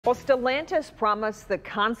Well, Stellantis promised the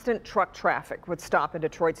constant truck traffic would stop in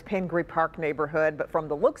Detroit's Pingree Park neighborhood, but from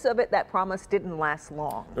the looks of it, that promise didn't last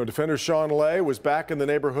long. Defender Sean Lay was back in the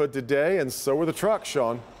neighborhood today, and so were the trucks,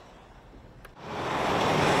 Sean.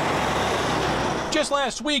 Just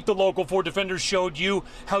last week, the local Ford Defenders showed you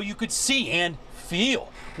how you could see and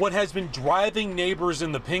feel what has been driving neighbors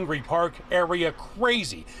in the Pingree Park area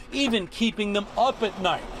crazy, even keeping them up at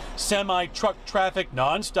night. Semi-truck traffic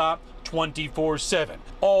nonstop, 24/7.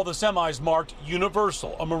 All the semis marked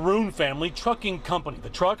Universal, a maroon family trucking company. The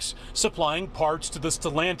trucks supplying parts to the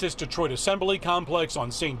Stellantis Detroit Assembly Complex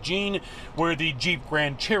on St. Jean, where the Jeep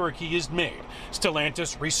Grand Cherokee is made.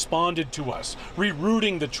 Stellantis responded to us,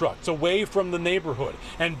 rerouting the trucks away from the neighborhood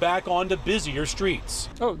and back onto busier streets.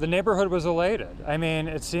 Oh, the neighborhood was elated. I mean,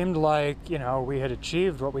 it seemed like, we had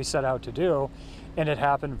achieved what we set out to do, and it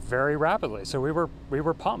happened very rapidly. So we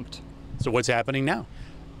were pumped. So what's happening now?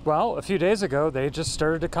 Well, a few days ago, they just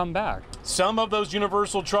started to come back. Some of those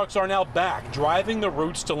Universal trucks are now back, driving the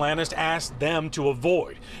route Stellantis asked them to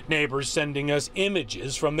avoid. Neighbors sending us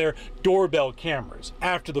images from their doorbell cameras.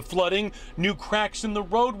 After the flooding, new cracks in the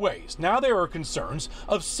roadways. Now there are concerns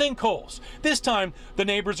of sinkholes. This time, the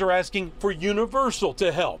neighbors are asking for Universal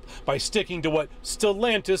to help by sticking to what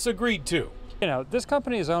Stellantis agreed to. This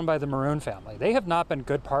company is owned by the Maroon family. They have not been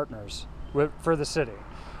good partners for the city.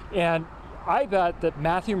 And I bet that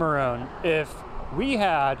Matthew Maroon, if we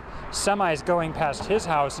had semis going past his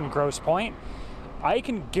house in Grosse Pointe, I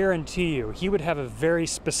can guarantee you he would have a very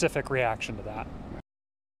specific reaction to that.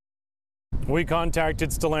 We contacted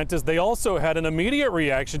Stellantis. They also had an immediate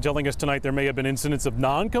reaction, telling us tonight there may have been incidents of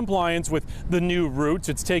non-compliance with the new routes.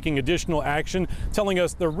 It's taking additional action, telling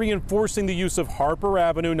us they're reinforcing the use of Harper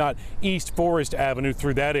Avenue, not East Forest Avenue,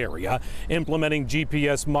 through that area, implementing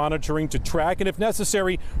GPS monitoring to track and, if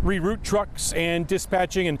necessary, reroute trucks, and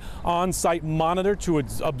dispatching an on-site monitor to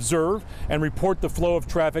observe and report the flow of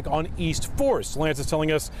traffic on East Forest. Stellantis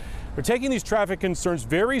telling us they're taking these traffic concerns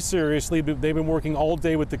very seriously. They've been working all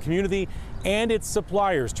day with the community and its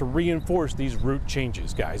suppliers to reinforce these route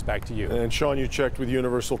changes. Guys, back to you. And Sean, you checked with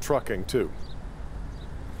Universal Trucking too.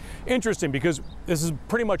 Interesting, because this is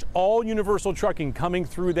pretty much all Universal Trucking coming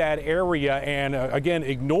through that area, and again,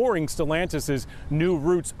 ignoring Stellantis's new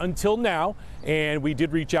routes until now. And we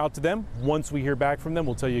did reach out to them. Once we hear back from them,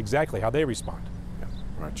 we'll tell you exactly how they respond. Yeah.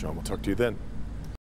 All right, Sean, we'll talk to you then.